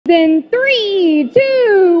in 3,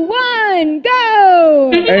 2, 1,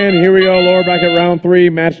 go! And here we go, lower bracket round 3.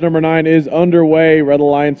 Match number 9 is underway. Red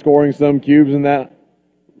Alliance scoring some cubes in that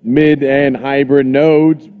mid and hybrid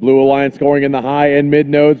nodes. Blue Alliance scoring in the high and mid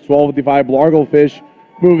nodes. 1255 Blarglefish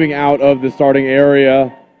moving out of the starting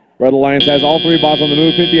area. Red Alliance has all 3 bots on the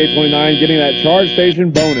move. 5829 getting that charge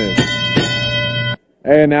station bonus.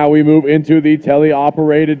 And now we move into the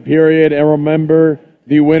tele-operated period. And remember,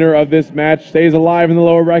 the winner of this match stays alive in the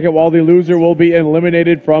lower bracket, while the loser will be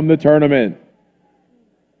eliminated from the tournament.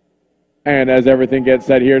 And as everything gets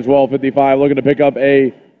set here, 1255 looking to pick up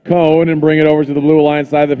a cone and bring it over to the Blue Alliance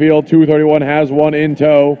side of the field. 231 has one in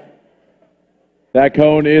tow. That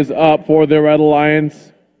cone is up for the Red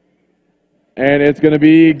Alliance. And it's going to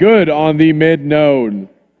be good on the mid node,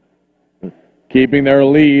 keeping their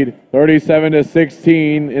lead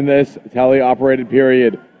 37-16 in this tele-operated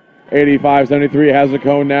period. 85-73 has the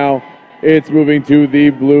cone now. It's moving to the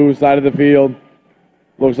blue side of the field.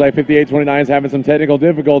 Looks like 58-29 is having some technical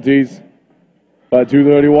difficulties, but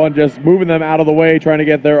 231 just moving them out of the way, trying to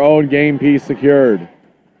get their own game piece secured.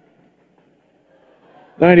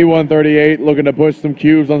 91-38 looking to push some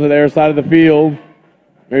cubes onto their side of the field.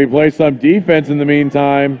 Maybe play some defense in the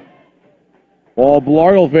meantime. While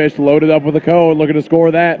Blarglefish loaded up with a cone, looking to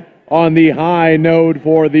score that on the high node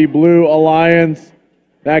for the Blue Alliance.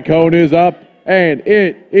 That cone is up, and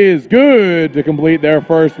it is good to complete their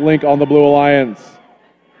first link on the Blue Alliance.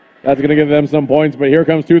 That's going to give them some points, but here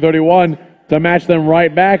comes 231 to match them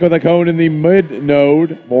right back with a cone in the mid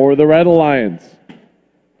node for the Red Alliance.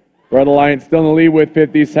 Red Alliance still in the lead with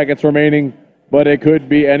 50 seconds remaining, but it could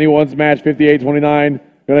be anyone's match. 58-29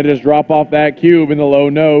 going to just drop off that cube in the low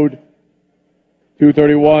node.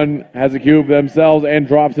 231 has a cube themselves and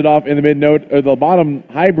drops it off in the mid node, or the bottom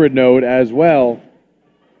hybrid node as well.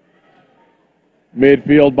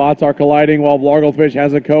 Midfield bots are colliding while Blarglefish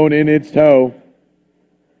has a cone in its toe.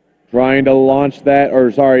 Trying to launch that,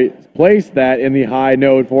 or sorry, place that in the high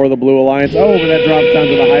node for the Blue Alliance. Oh, but that drops down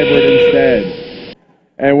to the hybrid instead.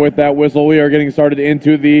 And with that whistle, we are getting started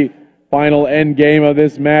into the final end game of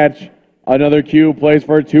this match. Another cube placed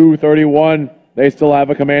for 231. They still have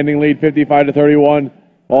a commanding lead, 55-31,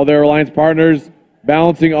 while their Alliance partners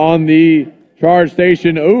balancing on the charge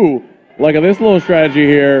station. Ooh, look at this little strategy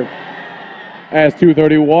here. As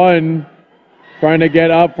 231 trying to get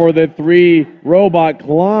up for the 3 robot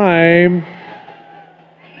climb.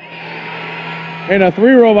 And a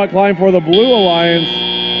 3 robot climb for the Blue Alliance.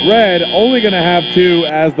 Red only going to have 2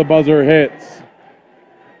 as the buzzer hits.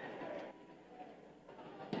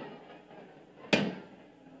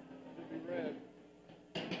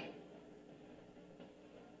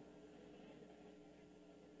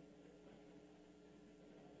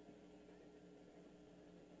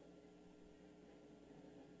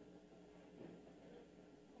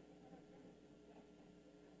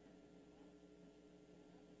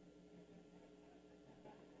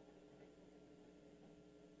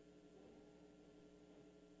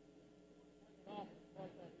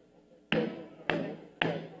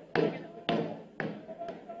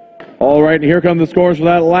 All right, here come the scores for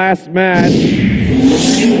that last match.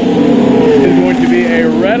 It is going to be a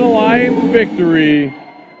Red Alliance victory,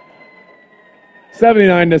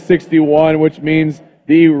 79-61, which means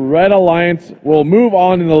the Red Alliance will move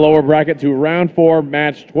on in the lower bracket to round 4,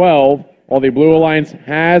 match 12, while the Blue Alliance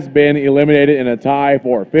has been eliminated in a tie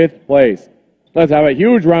for 5th place. Let's have a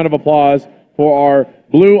huge round of applause for our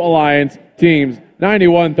Blue Alliance teams,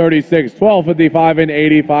 91-36, 12-55, and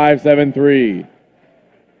 85-73.